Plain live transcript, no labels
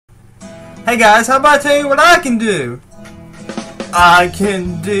Hey guys, how about I tell you what I can do? I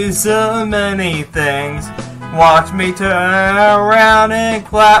can do so many things. Watch me turn around and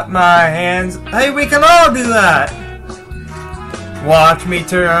clap my hands. Hey, we can all do that. Watch me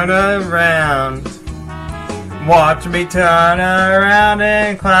turn around. Watch me turn around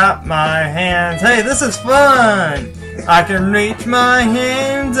and clap my hands. Hey, this is fun. I can reach my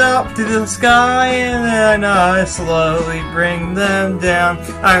hands up to the sky and then I slowly bring them down.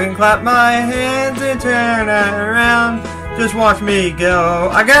 I can clap my hands and turn around. Just watch me go.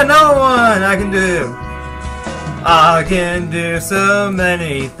 I got another one I can do. I can do so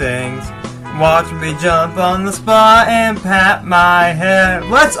many things. Watch me jump on the spot and pat my head.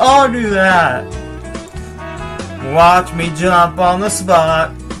 Let's all do that. Watch me jump on the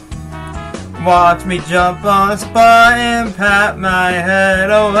spot. Watch me jump on the spot and pat my head.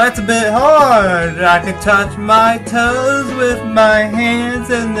 Oh, that's a bit hard. I can touch my toes with my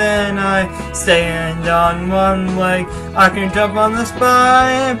hands and then I stand on one leg. I can jump on the spot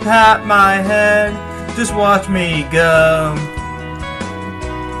and pat my head. Just watch me go.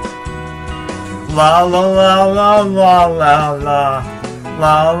 La la la la la la la.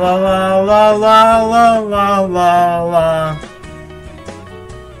 La la la la la la la la la.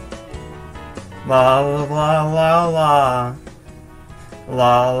 La la la la la.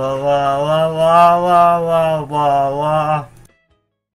 La la la la la la la la la.